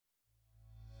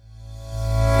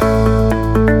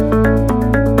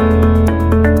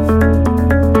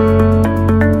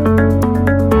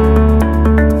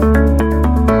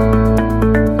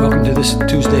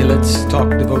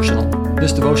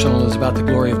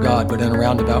of God, but in a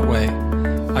roundabout way.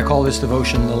 I call this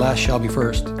devotion, The Last Shall Be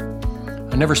First.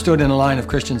 I never stood in a line of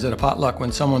Christians at a potluck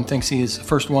when someone thinks he is the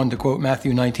first one to quote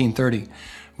Matthew 19:30,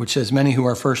 which says, "Many who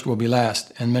are first will be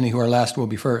last, and many who are last will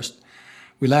be first."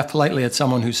 We laugh politely at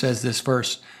someone who says this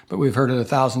verse, but we've heard it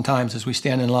 1,000 times as we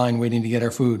stand in line waiting to get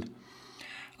our food.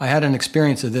 I had an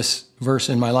experience of this verse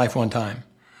in my life one time.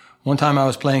 One time I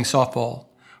was playing softball.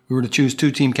 We were to choose 2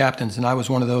 team captains, and I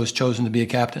was one of those chosen to be a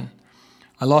captain.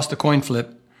 I lost a coin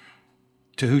flip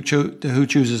to who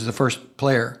chooses the first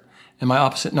player, and my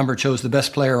opposite number chose the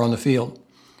best player on the field.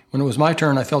 When it was my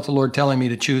turn, I felt the Lord telling me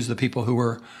to choose the people who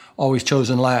were always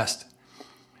chosen last.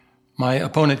 My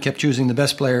opponent kept choosing the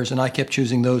best players, and I kept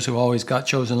choosing those who always got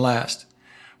chosen last.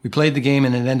 We played the game,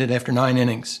 and it ended after 9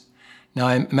 innings. Now,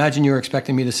 I imagine you're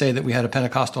expecting me to say that we had a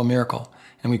Pentecostal miracle,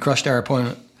 and we crushed our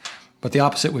opponent, but the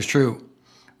opposite was true.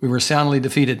 We were soundly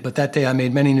defeated, but that day I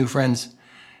made many new friends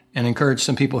and encouraged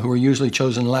some people who were usually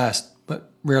chosen last, but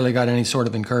rarely got any sort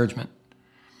of encouragement.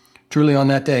 Truly on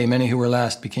that day, many who were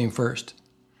last became first.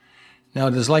 Now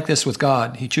it is like this with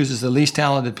God. He chooses the least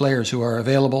talented players who are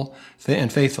available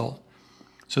and faithful,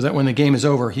 so that when the game is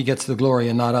over, he gets the glory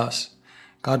and not us.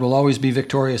 God will always be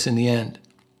victorious in the end.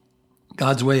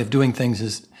 God's way of doing things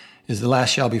is the last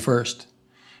shall be first.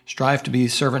 Strive to be a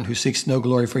servant who seeks no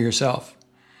glory for yourself.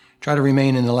 Try to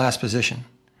remain in the last position.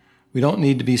 We don't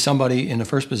need to be somebody in the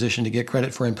first position to get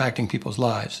credit for impacting people's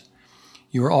lives.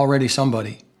 You are already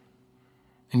somebody.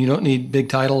 And you don't need big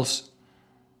titles,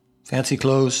 fancy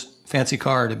clothes, fancy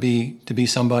car to be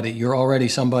somebody. You're already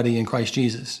somebody in Christ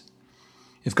Jesus.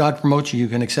 If God promotes you, you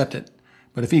can accept it.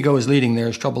 But if ego is leading, there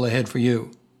is trouble ahead for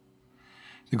you.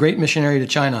 The great missionary to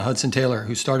China, Hudson Taylor,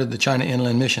 who started the China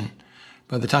Inland Mission,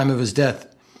 by the time of his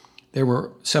death, there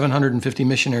were 750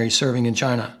 missionaries serving in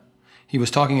China. He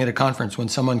was talking at a conference when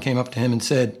someone came up to him and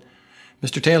said,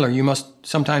 "Mr. Taylor, you must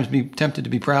sometimes be tempted to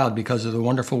be proud because of the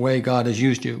wonderful way God has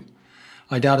used you.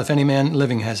 I doubt if any man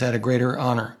living has had a greater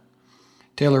honor."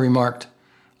 Taylor remarked,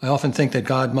 "I often think that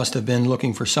God must have been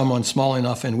looking for someone small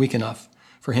enough and weak enough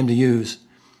for him to use,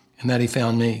 and that he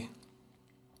found me."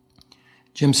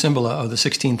 Jim Cymbala of the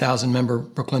 16,000-member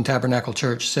Brooklyn Tabernacle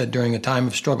Church said during a time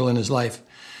of struggle in his life,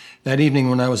 "That evening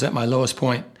when I was at my lowest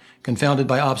point, confounded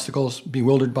by obstacles,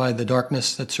 bewildered by the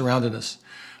darkness that surrounded us,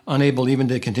 unable even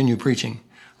to continue preaching,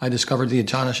 I discovered the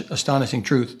astonishing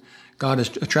truth. God is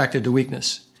attracted to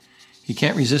weakness. He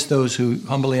can't resist those who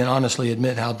humbly and honestly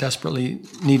admit how desperately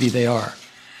needy they are.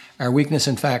 Our weakness,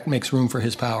 in fact, makes room for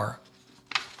his power."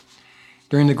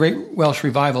 During the Great Welsh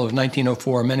Revival of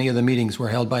 1904, many of the meetings were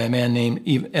held by a man named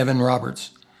Evan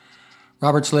Roberts.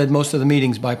 Roberts led most of the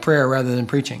meetings by prayer rather than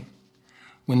preaching.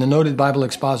 When the noted Bible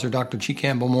expositor Dr. G.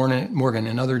 Campbell Morgan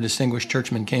and other distinguished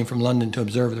churchmen came from London to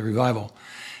observe the revival,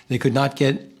 they could not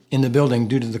get in the building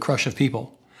due to the crush of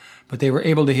people, but they were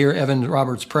able to hear Evan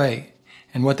Roberts pray,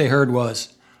 and what they heard was,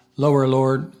 "Lower,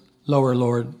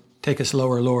 Lord, take us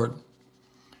lower, Lord."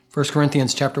 1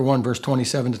 Corinthians chapter 1, verse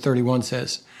 27 to 31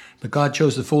 says, "But God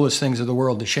chose the foolish things of the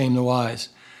world to shame the wise.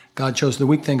 God chose the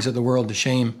weak things of the world to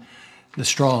shame the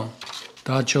strong.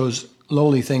 God chose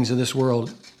lowly things of this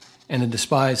world and the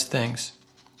despised things,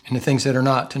 and the things that are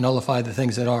not, to nullify the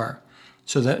things that are,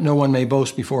 so that no one may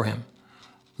boast before him.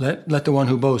 Let the one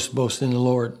who boasts boast in the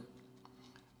Lord.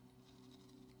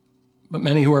 But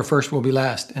many who are first will be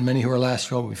last, and many who are last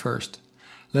will be first.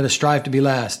 Let us strive to be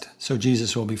last, so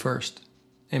Jesus will be first."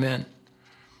 Amen.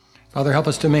 Father, help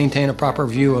us to maintain a proper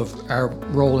view of our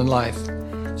role in life,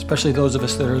 especially those of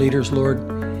us that are leaders, Lord.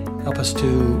 Help us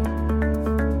to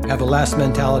have a last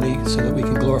mentality so that we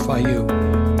can glorify you.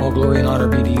 All glory and honor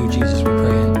be to you, Jesus.